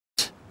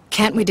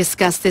Can't we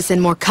discuss this in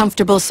more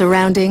comfortable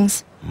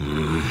surroundings?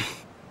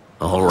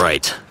 All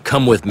right,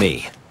 come with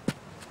me.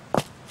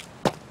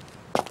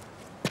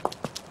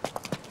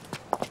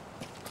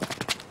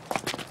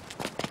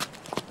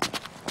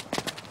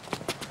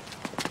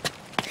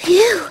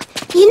 Phew.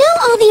 You know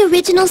all the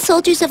original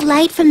Soldiers of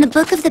Light from the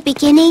Book of the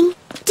Beginning?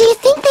 Do you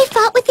think they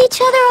fought with each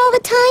other all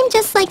the time,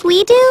 just like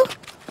we do?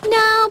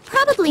 No,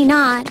 probably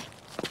not.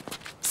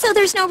 So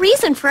there's no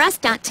reason for us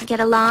not to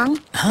get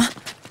along. Huh?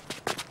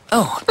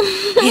 Oh,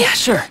 yeah,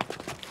 sure.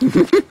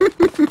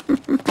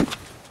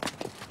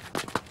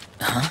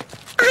 Huh?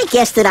 I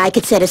guess that I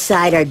could set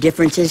aside our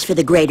differences for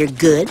the greater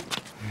good.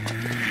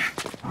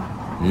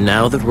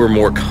 Now that we're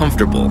more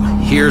comfortable,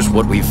 here's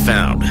what we've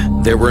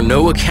found. There were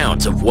no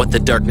accounts of what the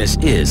darkness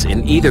is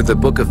in either the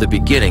Book of the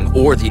Beginning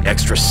or the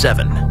Extra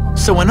Seven.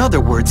 So in other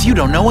words, you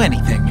don't know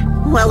anything.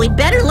 Well, we'd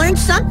better learn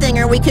something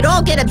or we could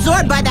all get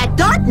absorbed by that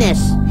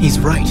darkness. He's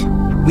right.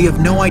 We have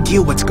no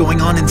idea what's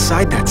going on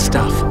inside that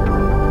stuff.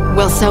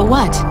 Well, so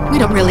what? We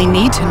don't really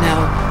need to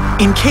know.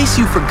 In case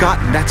you've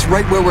forgotten, that's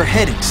right where we're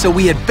heading, so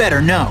we had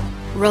better know.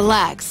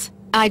 Relax.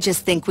 I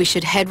just think we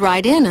should head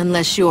right in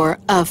unless you're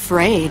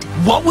afraid.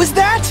 What was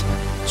that?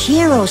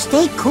 Chiro,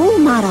 stay cool,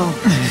 Motto.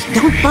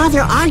 Don't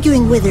bother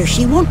arguing with her.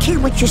 She won't care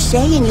what you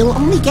say and you'll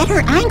only get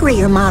her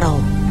angrier, Motto.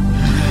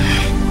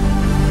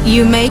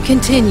 You may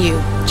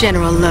continue,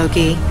 General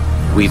Loki.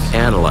 We've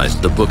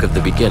analyzed the Book of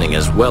the Beginning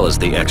as well as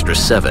the Extra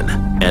Seven,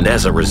 and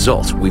as a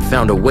result, we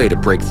found a way to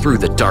break through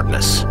the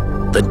darkness.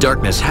 The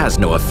darkness has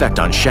no effect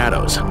on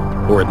shadows,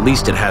 or at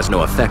least it has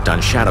no effect on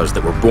shadows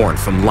that were born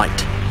from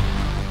light.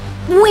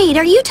 Wait,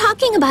 are you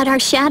talking about our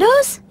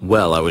shadows?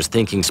 Well, I was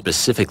thinking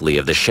specifically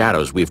of the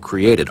shadows we've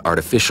created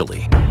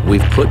artificially.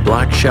 We've put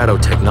Black Shadow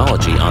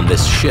technology on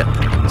this ship,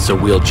 so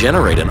we'll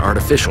generate an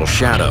artificial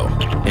shadow,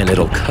 and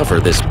it'll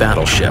cover this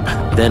battleship.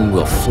 Then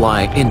we'll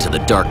fly into the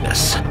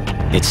darkness.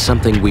 It's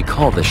something we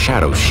call the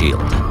Shadow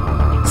Shield.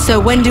 So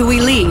when do we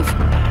leave?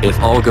 If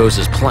all goes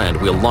as planned,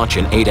 we'll launch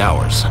in 8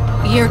 hours.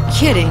 You're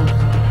kidding.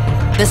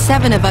 The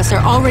 7 of us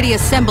are already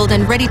assembled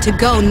and ready to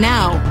go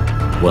now.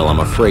 Well, I'm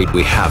afraid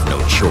we have no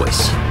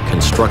choice.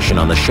 Construction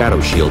on the Shadow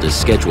Shield is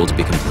scheduled to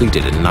be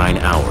completed in 9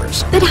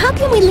 hours. But how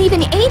can we leave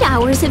in 8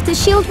 hours if the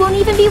shield won't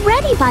even be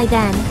ready by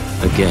then?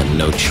 Again,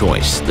 no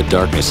choice. The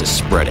darkness is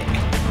spreading.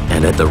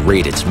 And at the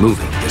rate it's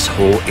moving, this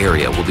whole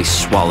area will be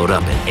swallowed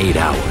up in 8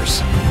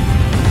 hours.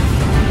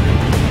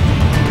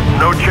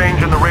 No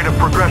change in the rate of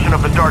progression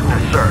of the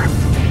darkness, sir.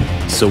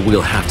 So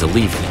we'll have to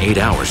leave in 8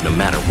 hours no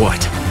matter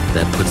what.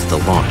 That puts the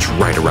launch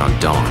right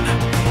around dawn.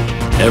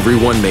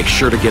 Everyone make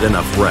sure to get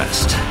enough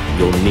rest.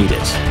 You'll need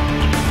it.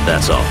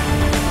 That's all.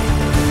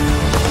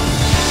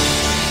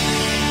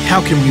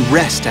 How can we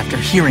rest after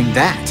hearing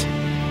that?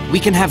 We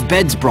can have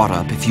beds brought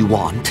up if you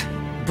want.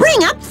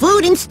 Bring up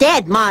food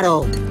instead,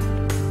 Motto.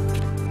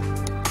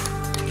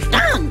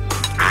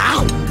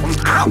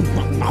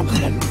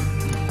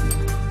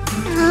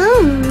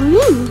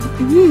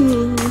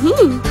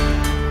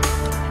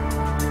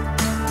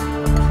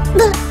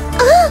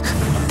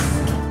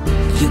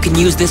 You can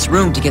use this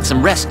room to get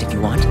some rest if you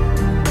want.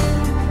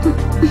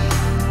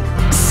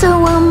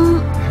 So,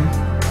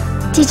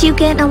 did you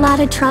get in a lot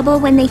of trouble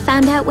when they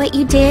found out what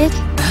you did?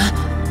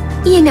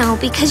 You know,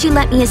 because you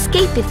let me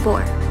escape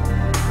before.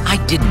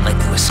 I didn't let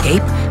you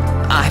escape.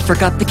 I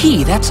forgot the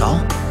key, that's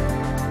all.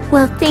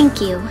 Well, thank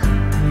you.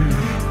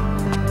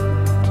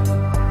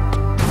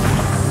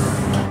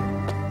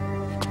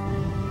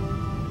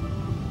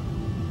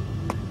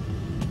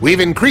 We've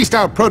increased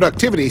our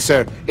productivity,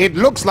 sir. It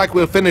looks like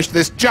we'll finish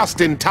this just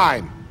in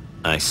time.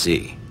 I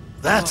see.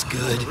 That's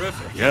good.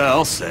 Yeah,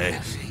 I'll say.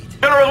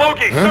 General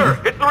Loki,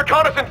 sir, it's the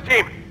reconnaissance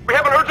team. We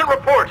have an urgent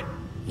report.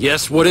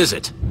 Yes, what is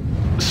it?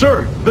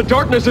 Sir, the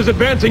darkness is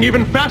advancing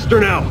even faster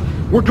now.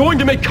 We're going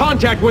to make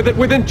contact with it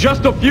within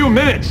just a few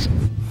minutes.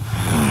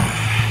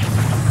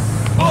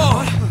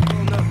 Oh,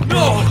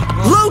 no!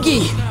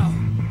 Loki!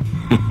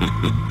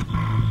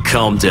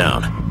 Calm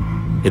down.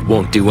 It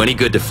won't do any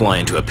good to fly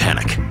into a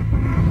panic.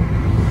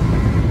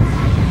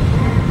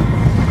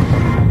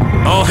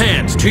 All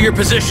hands, to your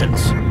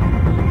positions.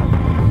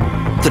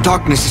 The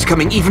darkness is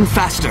coming even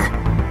faster.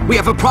 We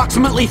have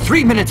approximately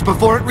 3 minutes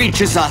before it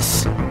reaches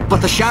us.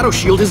 But the Shadow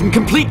Shield isn't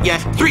complete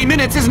yet. 3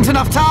 minutes isn't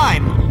enough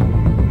time.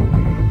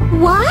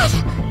 What?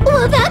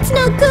 Well, that's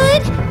no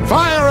good.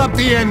 Fire up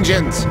the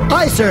engines!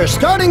 Aye, sir,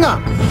 starting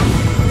up.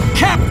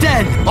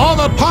 Captain! All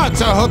the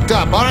parts are hooked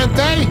up, aren't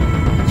they?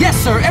 Yes,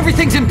 sir,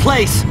 everything's in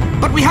place.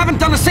 But we haven't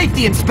done a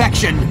safety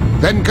inspection.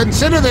 Then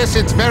consider this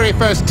its very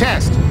first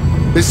test.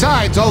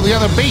 Besides, all the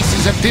other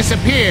bases have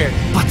disappeared.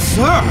 But,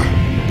 sir...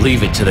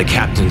 Leave it to the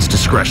captain's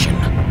discretion.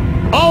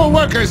 All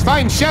workers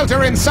find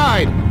shelter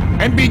inside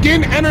and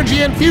begin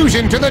energy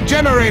infusion to the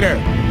generator.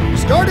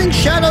 Starting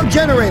shadow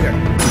generator.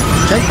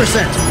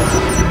 10%,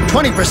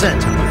 20%,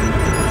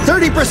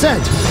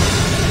 30%,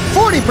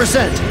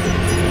 40%,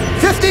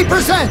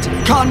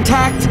 50%.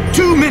 Contact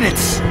 2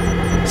 minutes.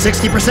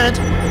 60%,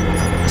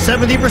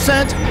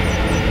 70%,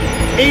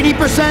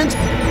 80%,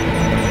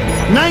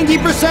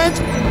 90%,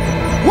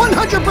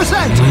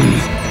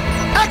 100%.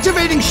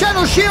 Activating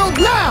Shadow Shield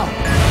now!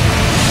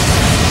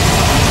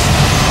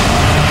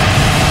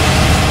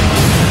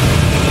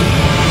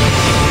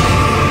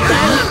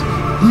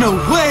 No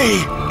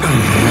way!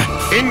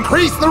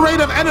 Increase the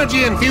rate of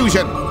energy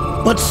infusion.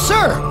 But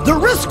sir, the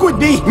risk would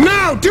be...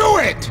 Now do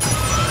it!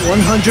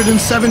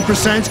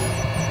 107%,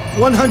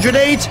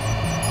 108,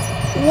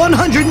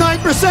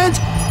 109%,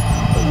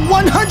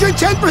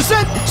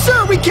 110%!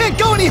 Sir, we can't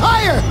go any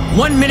higher!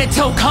 1 minute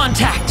till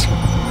contact!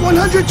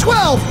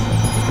 112,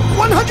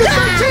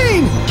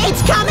 113!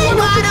 It's coming,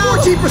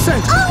 Otto!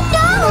 114%! Oh,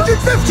 no!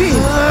 115!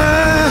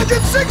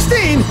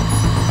 116!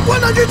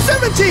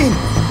 117!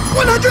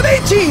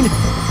 118!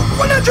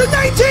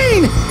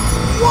 119!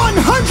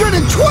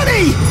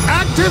 120!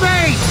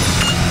 Activate!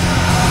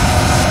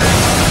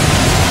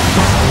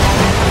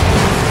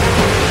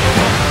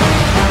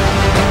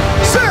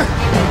 Sir,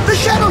 the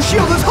Shadow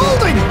Shield is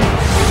holding!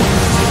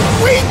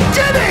 We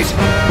did it!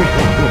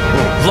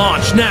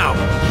 Launch now!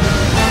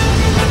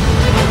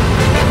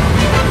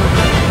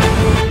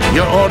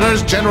 Your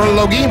orders, General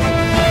Logi?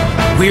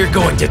 We're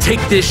going to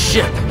take this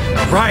ship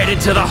right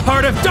into the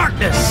heart of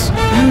darkness!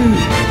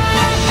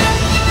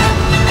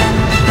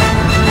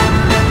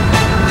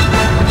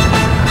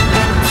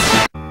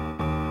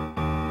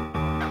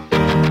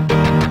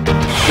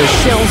 The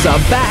shells are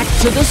back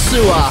to the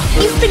sewer.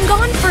 You've been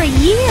gone for a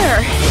year.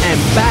 And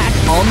back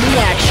on the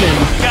action.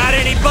 Got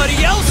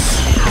anybody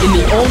else? In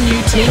the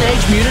all-new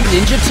Teenage Mutant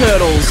Ninja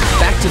Turtles.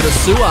 Back to the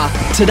sewer.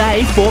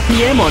 Today, 4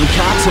 p.m. on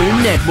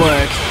Cartoon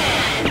Network.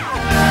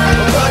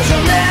 But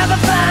you'll never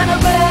find a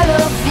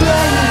better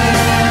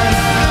friend.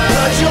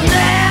 But you'll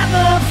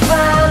never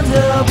find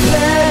a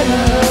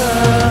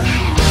better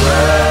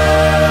friend.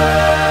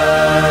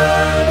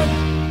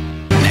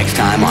 Next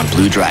time on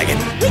Blue Dragon.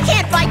 We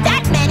can't fight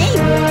that many!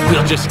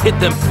 We'll just hit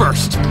them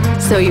first.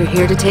 So you're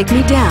here to take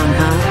me down,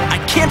 huh? I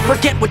can't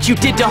forget what you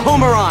did to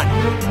Homeron!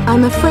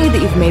 I'm afraid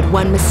that you've made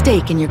one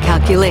mistake in your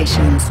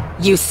calculations.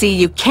 You see,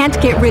 you can't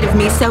get rid of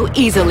me so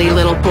easily,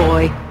 little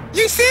boy.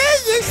 You see?